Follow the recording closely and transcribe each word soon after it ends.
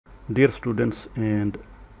Dear students and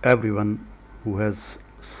everyone who has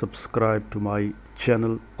subscribed to my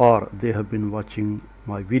channel or they have been watching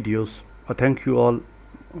my videos, thank you all.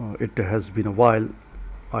 It has been a while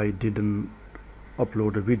I didn't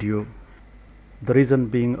upload a video. The reason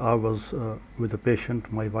being I was with a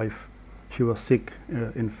patient, my wife. She was sick,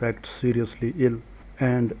 in fact seriously ill,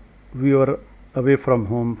 and we were away from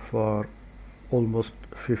home for almost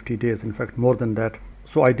 50 days, in fact more than that.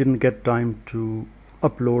 So I didn't get time to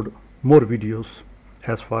upload more videos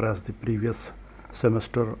as far as the previous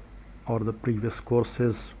semester or the previous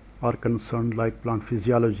courses are concerned, like plant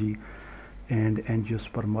physiology and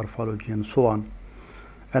angiosperm morphology and so on.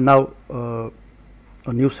 And now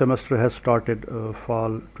a new semester has started,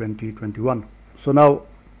 fall 2021. So now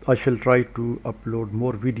I shall try to upload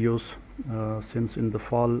more videos, since in the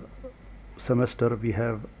fall semester we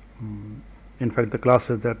have in fact the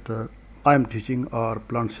classes that I am teaching are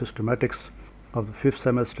plant systematics of the 5th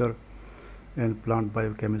semester and plant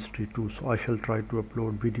biochemistry too. So I shall try to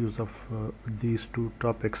upload videos of these two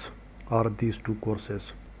topics or these two courses.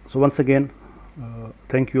 So once again,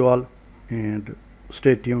 thank you all and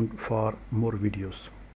stay tuned for more videos.